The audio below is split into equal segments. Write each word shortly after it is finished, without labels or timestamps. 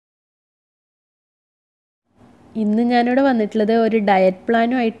ഇന്ന് ഞാനിവിടെ വന്നിട്ടുള്ളത് ഒരു ഡയറ്റ്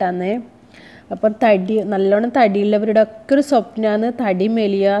പ്ലാനുമായിട്ടാണ്. അപ്പം നല്ലോണം തടിയുള്ളവരുടെ ഒക്കെ ഒരു സ്വപ്നമാണ് തടി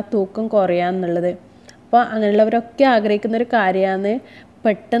മെലിയുക, തൂക്കം കുറയുക എന്നുള്ളത്. അപ്പോൾ അങ്ങനെയുള്ളവരൊക്കെ ആഗ്രഹിക്കുന്ന ഒരു കാര്യമാണ്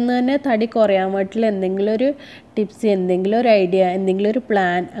പെട്ടെന്ന് തന്നെ തടി കുറയാൻ വേണ്ടിയിട്ടുള്ള എന്തെങ്കിലും ഒരു ടിപ്സ്, എന്തെങ്കിലും ഒരു ഐഡിയ, എന്തെങ്കിലും ഒരു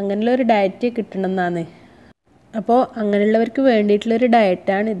പ്ലാൻ, അങ്ങനെയുള്ള ഒരു ഡയറ്റ് കിട്ടണമെന്നാണ്. അപ്പോൾ അങ്ങനെയുള്ളവർക്ക് വേണ്ടിയിട്ടുള്ളൊരു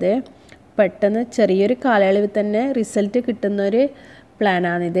ഡയറ്റാണിത്. പെട്ടെന്ന് ചെറിയൊരു കാലയളവിൽ തന്നെ റിസൾട്ട് കിട്ടുന്നൊരു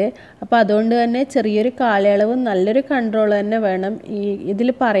പ്ലാനാണിത്. അപ്പോൾ അതുകൊണ്ട് തന്നെ ചെറിയൊരു കാലയളവ് നല്ലൊരു കൺട്രോൾ തന്നെ വേണം. ഇതിൽ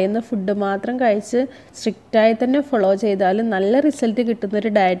പറയുന്ന ഫുഡ് മാത്രം കഴിച്ച് സ്ട്രിക്റ്റായി തന്നെ ഫോളോ ചെയ്താൽ നല്ല റിസൾട്ട്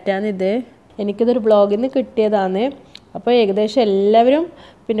കിട്ടുന്നൊരു ഡയറ്റാണിത്. എനിക്കിതൊരു ബ്ലോഗിൽ നിന്ന് കിട്ടിയതാണ്. അപ്പോൾ ഏകദേശം എല്ലാവരും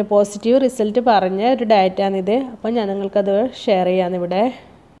പിന്നെ പോസിറ്റീവ് റിസൾട്ട് പറഞ്ഞ ഒരു ഡയറ്റാണിത്. അപ്പോൾ ഞാൻ നിങ്ങൾക്കത് ഷെയർ ചെയ്യാനിവിടെ.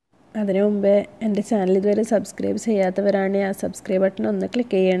 അതിനു മുമ്പേ എൻ്റെ ചാനൽ ഇതുവരെ സബ്സ്ക്രൈബ് ചെയ്യാത്തവരാണെങ്കിൽ ആ സബ്സ്ക്രൈബ് ബട്ടൺ ഒന്ന്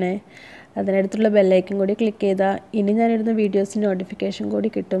ക്ലിക്ക് ചെയ്യണേ. അതിനടുത്തുള്ള ബെല്ലൈക്കൻ കൂടി ക്ലിക്ക് ചെയ്താൽ ഇനി ഞാനിടുന്ന വീഡിയോസിൻ്റെ നോട്ടിഫിക്കേഷൻ കൂടി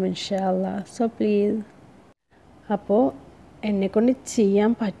കിട്ടും ഇൻഷാ അല്ലാഹ്. So please. അപ്പോൾ എന്നെക്കൊണ്ട്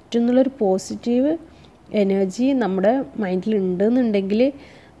ചെയ്യാൻ പറ്റുന്നുള്ളൊരു പോസിറ്റീവ് എനർജി നമ്മുടെ മൈൻഡിൽ ഉണ്ടെന്നുണ്ടെങ്കിൽ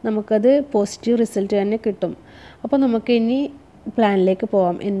നമുക്കത് പോസിറ്റീവ് റിസൾട്ട് തന്നെ കിട്ടും. അപ്പോൾ നമുക്ക് ഇനി പ്ലാനിലേക്ക്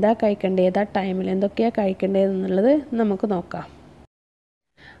പോവാം. എന്താ കഴിക്കേണ്ടത്, ഏതാ ടൈമിൽ എന്തൊക്കെയാണ് കഴിക്കേണ്ടതെന്നുള്ളത് നമുക്ക് നോക്കാം.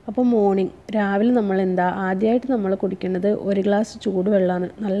 അപ്പോൾ രാവിലെ നമ്മൾ ആദ്യമായിട്ട് നമ്മൾ കുടിക്കേണ്ടത് ഒരു ഗ്ലാസ് ചൂട് വെള്ളമാണ്.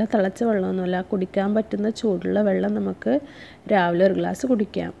 നല്ല തിളച്ച വെള്ളമൊന്നുമല്ല, കുടിക്കാൻ പറ്റുന്ന ചൂടുള്ള വെള്ളം നമുക്ക് രാവിലെ ഒരു ഗ്ലാസ്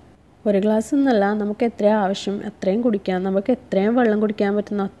കുടിക്കാം. ഒരു ഗ്ലാസ് എന്നല്ല, നമുക്ക് എത്രയും ആവശ്യം അത്രയും കുടിക്കാം. നമുക്ക് എത്രയും വെള്ളം കുടിക്കാൻ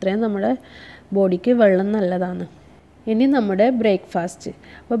പറ്റുന്ന അത്രയും നമ്മുടെ ബോഡിക്ക് വെള്ളം നല്ലതാണ്. ഇനി നമ്മുടെ ബ്രേക്ക്ഫാസ്റ്റ്.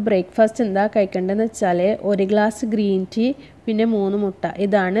 അപ്പോൾ ബ്രേക്ക്ഫാസ്റ്റ് എന്താ കഴിക്കേണ്ടതെന്ന് വെച്ചാൽ ഒരു ഗ്ലാസ് ഗ്രീൻ ടീ, പിന്നെ 3 മുട്ട.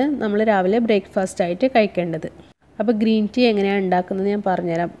 ഇതാണ് നമ്മൾ രാവിലെ ബ്രേക്ക്ഫാസ്റ്റായിട്ട് കഴിക്കേണ്ടത്. അപ്പോൾ ഗ്രീൻ ടീ എങ്ങനെയാണ് ഉണ്ടാക്കുന്നത് ഞാൻ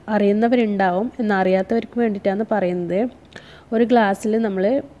പറഞ്ഞുതരാം. അറിയുന്നവരുണ്ടാവും, എന്നാൽ അറിയാത്തവർക്ക് വേണ്ടിയിട്ടാണ് പറയുന്നത്. ഒരു ഗ്ലാസ്സിൽ നമ്മൾ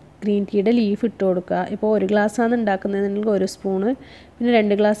ഗ്രീൻ ടീയുടെ ലീഫ് ഇട്ട് കൊടുക്കുക. ഇപ്പോൾ ഒരു ഗ്ലാസ്സാണ് ഉണ്ടാക്കുന്നതെങ്കിൽ 1 സ്പൂണ്, പിന്നെ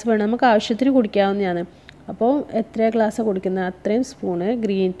 2 ഗ്ലാസ് വേണം. നമുക്ക് ആവശ്യത്തിന് കുടിക്കാവുന്നതാണ്. അപ്പോൾ എത്ര ഗ്ലാസ്സാണ് കുടിക്കുന്നത് അത്രയും സ്പൂണ്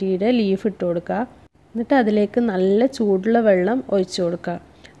ഗ്രീൻ ടീയുടെ ലീഫ് ഇട്ട് കൊടുക്കുക. എന്നിട്ട് അതിലേക്ക് നല്ല ചൂടുള്ള വെള്ളം ഒഴിച്ചു കൊടുക്കുക.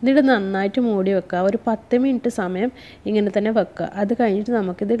 എന്നിട്ട് നന്നായിട്ട് മൂടി വെക്കുക. ഒരു 10 മിനിറ്റ് സമയം ഇങ്ങനെ തന്നെ വെക്കുക. അത് കഴിഞ്ഞിട്ട്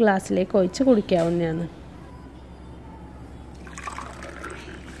നമുക്കിത് ഗ്ലാസ്സിലേക്ക് ഒഴിച്ച് കുടിക്കാവുന്നതാണ്.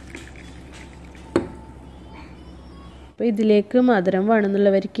 അപ്പോൾ ഇതിലേക്ക് മധുരം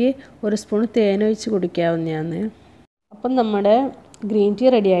വേണമെന്നുള്ളവർക്ക് 1 സ്പൂൺ തേൻ ഒഴിച്ച് കുടിക്കാവുന്നതാണ്. അപ്പം നമ്മുടെ ഗ്രീൻ ടീ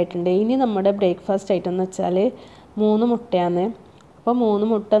റെഡി ആയിട്ടുണ്ട്. ഇനി നമ്മുടെ ബ്രേക്ക്ഫാസ്റ്റ് ഐറ്റം എന്ന് വെച്ചാൽ 3 മുട്ടയാണ്. അപ്പോൾ 3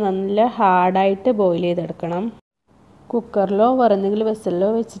 മുട്ട നല്ല ഹാർഡായിട്ട് ബോയിൽ ചെയ്തെടുക്കണം. കുക്കറിലോ വേറെന്തെങ്കിലും വെസലിലോ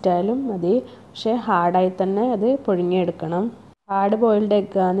വെച്ചിട്ടായാലും മതി, പക്ഷേ ഹാർഡായി തന്നെ അത് പുഴുങ്ങിയെടുക്കണം. ഹാർഡ് ബോയിൽഡ്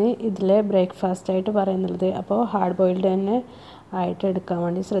എഗ്ഗാണ് ഇതിലെ ബ്രേക്ക്ഫാസ്റ്റായിട്ട് പറയുന്നത്. അപ്പോൾ ഹാർഡ് ബോയിൽഡ് തന്നെ ആയിട്ട് എടുക്കാൻ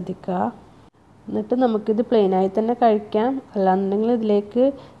വേണ്ടി ശ്രദ്ധിക്കുക. എന്നിട്ട് നമുക്കിത് പ്ലെയിനായി തന്നെ കഴിക്കാം, അല്ലാന്നുണ്ടെങ്കിൽ ഇതിലേക്ക്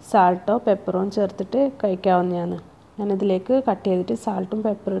സാൾട്ടോ പെപ്പറോ ചേർത്തിട്ട് കഴിക്കാവുന്നതാണ്. ഞാനിതിലേക്ക് കട്ട് ചെയ്തിട്ട് സാൾട്ടും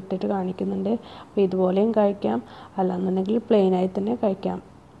പെപ്പറും ഇട്ടിട്ട് കാണിക്കുന്നുണ്ട്. അപ്പോൾ ഇതുപോലെയും കഴിക്കാം, അല്ലാന്നുണ്ടെങ്കിൽ പ്ലെയിനായി തന്നെ കഴിക്കാം.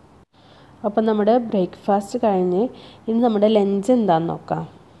 അപ്പം നമ്മുടെ ബ്രേക്ക്ഫാസ്റ്റ് കഴിഞ്ഞ് ഇനി നമ്മുടെ ലഞ്ച് എന്താണെന്ന് നോക്കാം.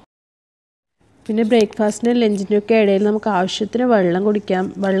 പിന്നെ ബ്രേക്ക്ഫാസ്റ്റിനും ലഞ്ചിൻ്റെയൊക്കെ ഇടയിൽ നമുക്ക് ആവശ്യത്തിന് വെള്ളം കുടിക്കാം,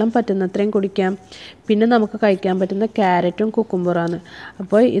 വെള്ളം പറ്റുന്നത്രയും കുടിക്കാം. പിന്നെ നമുക്ക് കഴിക്കാൻ പറ്റുന്ന ക്യാരറ്റും കുക്കുംബറാണ്.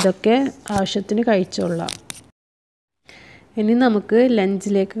 അപ്പോൾ ഇതൊക്കെ ആവശ്യത്തിന് കഴിച്ചോളാം. ഇനി നമുക്ക്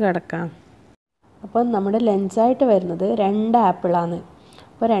ലഞ്ചിലേക്ക് കിടക്കാം. അപ്പോൾ നമ്മുടെ ലഞ്ചായിട്ട് വരുന്നത് 2 ആപ്പിളാണ്.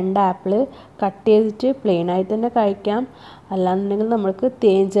 അപ്പോൾ 2 ആപ്പിൾ കട്ട് ചെയ്തിട്ട് പ്ലെയിനായി തന്നെ കഴിക്കാം, അല്ലാന്നുണ്ടെങ്കിൽ നമുക്ക്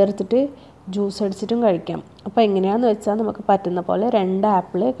തേൻ ചേർത്തിട്ട് ജ്യൂസ് അടിച്ചിട്ടും കഴിക്കാം. അപ്പോൾ എങ്ങനെയാണെന്ന് വെച്ചാൽ നമുക്ക് പറ്റുന്ന പോലെ 2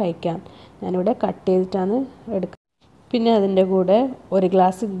 ആപ്പിൾ കഴിക്കാം. ഞാനിവിടെ കട്ട് ചെയ്തിട്ടാണ് എടുക്കുക. പിന്നെ അതിൻ്റെ കൂടെ 1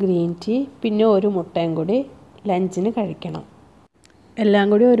 ഗ്ലാസ് ഗ്രീൻ ടീ, പിന്നെ 1 മുട്ടയും കൂടി ലഞ്ചിന് കഴിക്കണം. എല്ലാം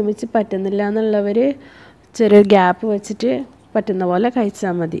കൂടി ഒരുമിച്ച് പറ്റുന്നില്ല എന്നുള്ളവർ ചെറിയൊരു ഗ്യാപ്പ് വെച്ചിട്ട് പറ്റുന്ന പോലെ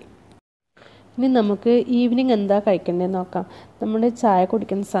കഴിച്ചാൽ മതി. ഇനി നമുക്ക് ഈവനിങ് എന്താ കഴിക്കേണ്ടതെന്ന് നോക്കാം. നമ്മൾ ചായ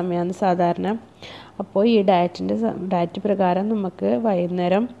കുടിക്കുന്ന സമയമാണ് സാധാരണ. അപ്പോൾ ഈ ഡയറ്റ് പ്രകാരം നമുക്ക്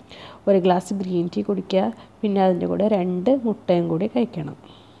വൈകുന്നേരം 1 ഗ്ലാസ് ഗ്രീൻ ടീ കുടിക്കുക, പിന്നെ അതിൻ്റെ കൂടെ 2 മുട്ടയും കൂടി കഴിക്കണം.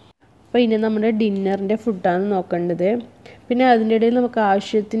 അപ്പോൾ ഇനി നമ്മുടെ ഡിന്നറിൻ്റെ ഫുഡാണ് നോക്കേണ്ടത്. പിന്നെ അതിൻ്റെ ഇടയിൽ നമുക്ക്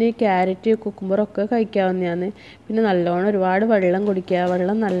ആവശ്യത്തിന് ക്യാരറ്റ് കുക്കുംബറൊക്കെ കഴിക്കാവുന്നതാണ്. പിന്നെ നല്ലോണം ഒരുപാട് വെള്ളം കുടിക്കുക,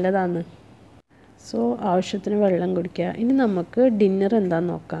 വെള്ളം നല്ലതാണ്. സോ ആവശ്യത്തിന് വെള്ളം കുടിക്കുക. ഇനി നമുക്ക് ഡിന്നർ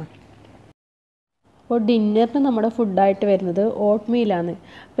എന്താണെന്ന് നോക്കാം. അപ്പോൾ ഡിന്നറിന് നമ്മുടെ ഫുഡായിട്ട് വരുന്നത് ഓട്ട് മീലാണ്.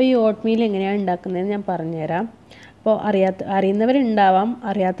 അപ്പോൾ ഈ ഓട്ട് മീൽ എങ്ങനെയാണ് ഉണ്ടാക്കുന്നതെന്ന് ഞാൻ പറഞ്ഞുതരാം. അപ്പോൾ അറിയുന്നവരുണ്ടാവാം,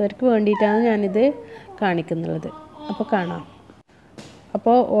 അറിയാത്തവർക്ക് വേണ്ടിയിട്ടാണ് ഞാനിത് കാണിക്കുന്നുള്ളത്. അപ്പോൾ കാണാം.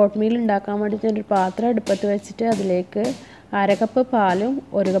 അപ്പോൾ ഓട്ട് മീൽ ഉണ്ടാക്കാൻ വേണ്ടിയിട്ട് ഞാനൊരു പാത്രം അടുപ്പത്ത് വെച്ചിട്ട് അതിലേക്ക് 1/2 കപ്പ് പാലും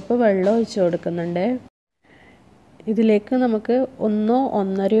 1 കപ്പ് വെള്ളവും ഒഴിച്ച് കൊടുക്കുന്നുണ്ട്. ഇതിലേക്ക് നമുക്ക്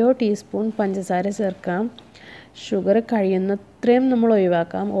 1-1.5 ടീസ്പൂൺ പഞ്ചസാര ചേർക്കാം. ഷുഗർ കഴിയുന്നത്രയും നമ്മൾ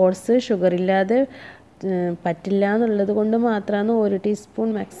ഒഴിവാക്കാം. ഓട്സ് ഷുഗറില്ലാതെ പറ്റില്ല എന്നുള്ളത് കൊണ്ട് മാത്രമാണ് 1 ടീസ്പൂൺ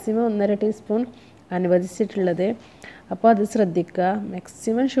മാക്സിമം 1.5 ടീസ്പൂൺ അനുവദിച്ചിട്ടുള്ളത്. അപ്പോൾ അത് ശ്രദ്ധിക്കുക.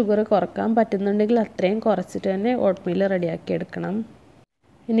 മാക്സിമം ഷുഗർ കുറക്കാൻ പറ്റുന്നുണ്ടെങ്കിൽ അത്രയും കുറച്ചിട്ട് തന്നെ ഓട്ട് മീൽ റെഡിയാക്കി എടുക്കണം.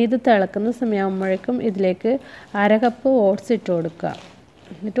 ഇനി ഇത് തിളക്കുന്ന സമയമാകുമ്പോഴേക്കും ഇതിലേക്ക് 1/2 കപ്പ് ഓട്സ് ഇട്ട് കൊടുക്കുക.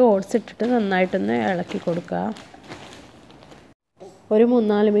 എന്നിട്ട് ഓട്സ് ഇട്ടിട്ട് നന്നായിട്ടൊന്ന് ഇളക്കി കൊടുക്കുക. ഒരു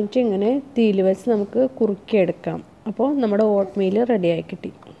 3-4 മിനിറ്റ് ഇങ്ങനെ തീയിൽ വെച്ച് നമുക്ക് കുറുക്കിയെടുക്കാം. അപ്പോൾ നമ്മുടെ ഓട്ട് മീൽ റെഡിയായി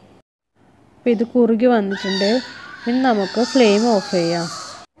കിട്ടി. അപ്പോൾ ഇത് കുറുകി വന്നിട്ടുണ്ട്. ഇനി നമുക്ക് ഫ്ലെയിം ഓഫ് ചെയ്യാം.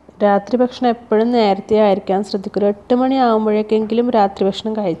 രാത്രി ഭക്ഷണം എപ്പോഴും നേരത്തെ ആയിരിക്കാൻ ശ്രദ്ധിക്കുക. 8 മണി ആകുമ്പോഴേക്കെങ്കിലും രാത്രി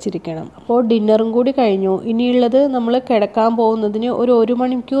ഭക്ഷണം കഴിച്ചിരിക്കണം. അപ്പോൾ ഡിന്നറും കൂടി കഴിഞ്ഞു. ഇനിയുള്ളത് നമ്മൾ കിടക്കാൻ പോകുന്നതിന് ഒരു 1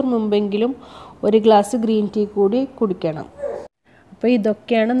 മണിക്കൂർ മുമ്പെങ്കിലും ഒരു ഗ്ലാസ് ഗ്രീൻ ടീ കൂടി കുടിക്കണം. അപ്പോൾ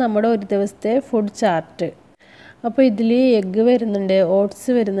ഇതൊക്കെയാണ് നമ്മുടെ ഒരു ദിവസത്തെ ഫുഡ് ചാർട്ട്. അപ്പോൾ ഇതിൽ എഗ്ഗ് വരുന്നുണ്ട്,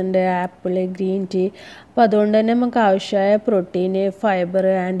 ഓട്സ് വരുന്നുണ്ട്, ആപ്പിൾ, ഗ്രീൻ ടീ. അപ്പോൾ അതുകൊണ്ട് തന്നെ നമുക്ക് ആവശ്യമായ പ്രോട്ടീന്, ഫൈബർ,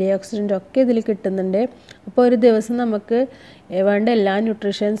 ആൻറ്റി ഓക്സിഡൻ്റ് ഒക്കെ ഇതിൽ കിട്ടുന്നുണ്ട്. അപ്പോൾ ഒരു ദിവസം നമുക്ക് വേണ്ട എല്ലാ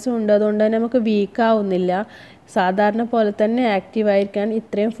ന്യൂട്രീഷൻസും ഉണ്ട്. അതുകൊണ്ട് തന്നെ നമുക്ക് വീക്കാവുന്നില്ല. സാധാരണ പോലെ തന്നെ ആക്റ്റീവായിരിക്കാൻ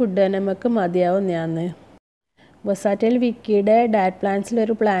ഇത്രയും ഫുഡ് തന്നെ നമുക്ക് മതിയാവുന്നതാണ്. Versatile വിക്കിയുടെ diet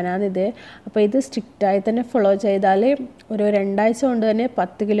പ്ലാൻസിലൊരു പ്ലാനാണിത്. അപ്പോൾ ഇത് സ്ട്രിക്റ്റായി തന്നെ ഫോളോ ചെയ്താൽ ഒരു 2 ആഴ്ച കൊണ്ട് തന്നെ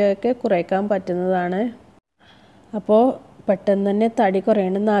 10 കിലോയൊക്കെ കുറയ്ക്കാൻ പറ്റുന്നതാണ്. അപ്പോൾ പെട്ടെന്ന് തന്നെ തടി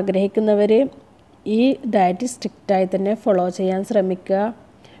കുറയണമെന്ന് ആഗ്രഹിക്കുന്നവർ ഈ ഡയറ്റ് സ്ട്രിക്റ്റായി തന്നെ ഫോളോ ചെയ്യാൻ ശ്രമിക്കുക.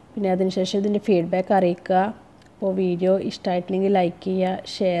 പിന്നെ അതിനുശേഷം ഇതിൻ്റെ ഫീഡ്ബാക്ക് അറിയിക്കുക. അപ്പോൾ വീഡിയോ ഇഷ്ടമായിട്ടുണ്ടെങ്കിൽ ലൈക്ക്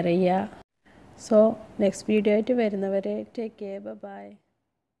ചെയ്യുക, ഷെയർ ചെയ്യുക. സോ നെക്സ്റ്റ് വീഡിയോ ആയിട്ട് വരുന്നവരെ ടേക്ക് കെയർ, ബൈ.